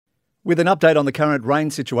With an update on the current rain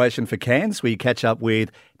situation for Cairns, we catch up with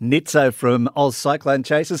Nitzo from Oz Cyclone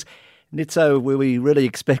Chasers. Nitzo, were we really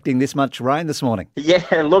expecting this much rain this morning? Yeah,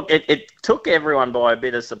 look, it took everyone by a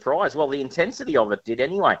bit of surprise. Well, the intensity of it did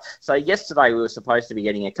anyway. So yesterday we were supposed to be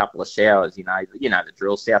getting a couple of showers, you know the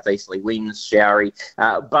drill, southeasterly winds, showery.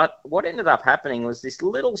 But what ended up happening was this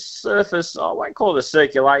little surface, I won't call it a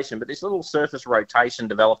circulation, but this little surface rotation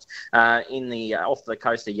developed off the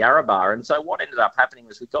coast of Yarrabah. And so what ended up happening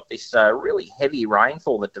was we got this really heavy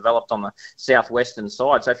rainfall that developed on the southwestern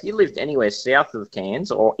side. So if you lived anywhere south of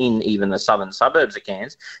Cairns or in even the southern suburbs of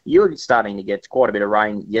Cairns, you were starting to get quite a bit of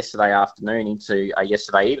rain yesterday afternoon into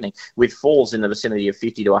yesterday evening, with falls in the vicinity of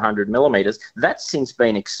 50 to 100 millimetres. That's since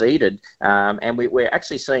been exceeded, and we're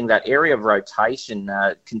actually seeing that area of rotation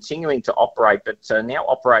continuing to operate, but now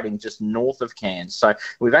operating just north of Cairns. So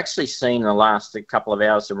we've actually seen in the last couple of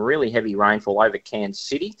hours some really heavy rainfall over Cairns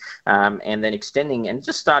City, and then extending and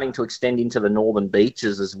just starting to extend into the northern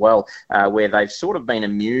beaches as well, where they've sort of been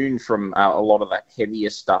immune from a lot of that heavier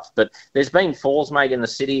stuff. But there's been falls made in the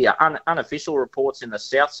city, unofficial reports in the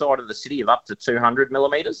south side of the city of up to 200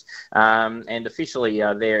 millimetres, and officially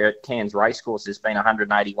there at Cairns Racecourse there's been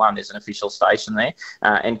 181. There's an official station there,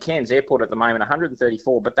 and Cairns Airport at the moment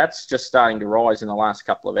 134, but that's just starting to rise in the last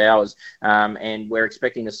couple of hours, and we're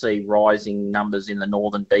expecting to see rising numbers in the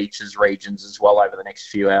northern beaches regions as well over the next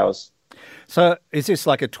few hours. So is this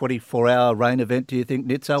like a 24-hour rain event, do you think,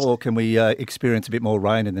 Nitzo, or can we experience a bit more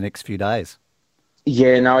rain in the next few days?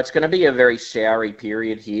 Yeah, no, it's going to be a very showery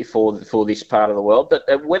period here for this part of the world. But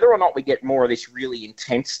whether or not we get more of this really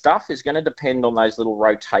intense stuff is going to depend on those little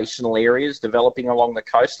rotational areas developing along the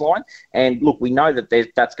coastline. And look, we know that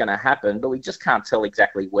that's going to happen, but we just can't tell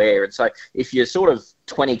exactly where. And so if you're sort of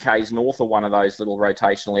 20 k's north of one of those little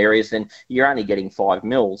rotational areas, then you're only getting 5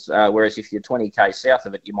 mils. Whereas if you're 20 k's south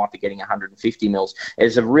of it, you might be getting 150 mils.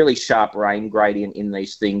 There's a really sharp rain gradient in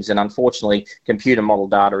these things, and unfortunately, computer model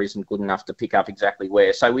data isn't good enough to pick up exactly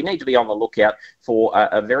where. So we need to be on the lookout for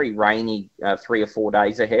a very rainy 3 or 4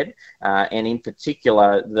 days ahead, and in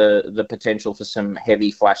particular, the potential for some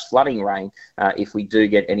heavy flash flooding rain if we do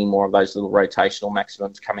get any more of those little rotational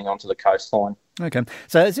maximums coming onto the coastline. Okay.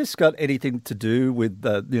 So has this got anything to do with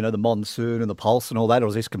the monsoon and the pulse and all that, or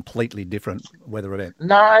is this completely different weather event?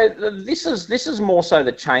 No, this is more so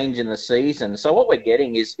the change in the season. So what we're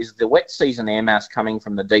getting is the wet season air mass coming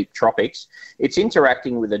from the deep tropics. It's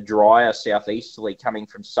interacting with a drier southeasterly coming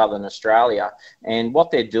from southern Australia. And what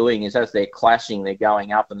they're doing is as they're clashing, they're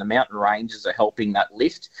going up, and the mountain ranges are helping that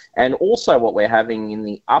lift. And also what we're having in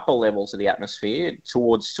the upper levels of the atmosphere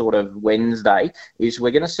towards sort of Wednesday is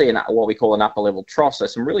we're going to see what we call an upper level trough, so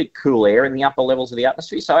some really cool air in the upper levels of the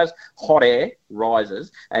atmosphere. So as hot air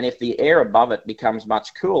rises, and if the air above it becomes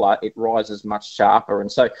much cooler, it rises much sharper.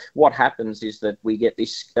 And so what happens is that we get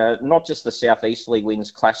this, not just the southeasterly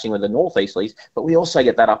winds clashing with the northeasterlies, but we also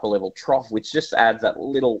get that upper level trough, which just adds that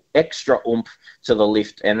little extra oomph to the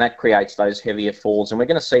lift, and that creates those heavier falls. And we're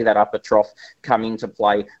going to see that upper trough come into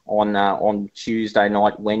play on Tuesday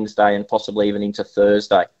night, Wednesday, and possibly even into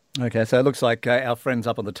Thursday. Okay, so it looks like our friends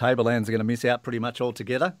up on the Tablelands are going to miss out pretty much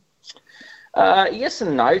altogether. Yes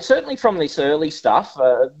and no. Certainly from this early stuff,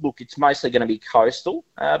 look, it's mostly going to be coastal,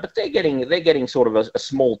 but they're getting sort of a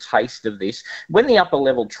small taste of this. When the upper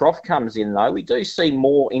level trough comes in, though, we do see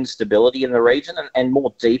more instability in the region and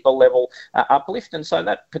more deeper level uplift, and so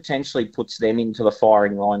that potentially puts them into the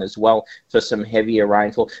firing line as well for some heavier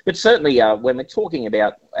rainfall. But certainly when we're talking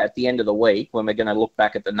about at the end of the week, when we're going to look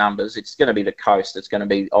back at the numbers, it's going to be the coast that's going to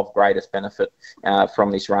be of greatest benefit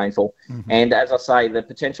from this rainfall. Mm-hmm. And as I say, the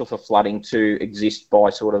potential for flooding to exist by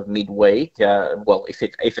sort of midweek. Well, if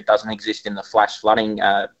it doesn't exist in the flash flooding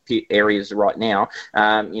areas right now,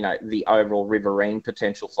 the overall riverine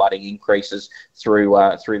potential flooding increases through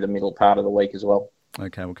the middle part of the week as well.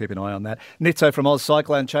 Okay, we'll keep an eye on that. Nitzo from Oz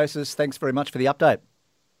Cyclone Chasers, thanks very much for the update.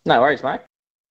 No worries, mate.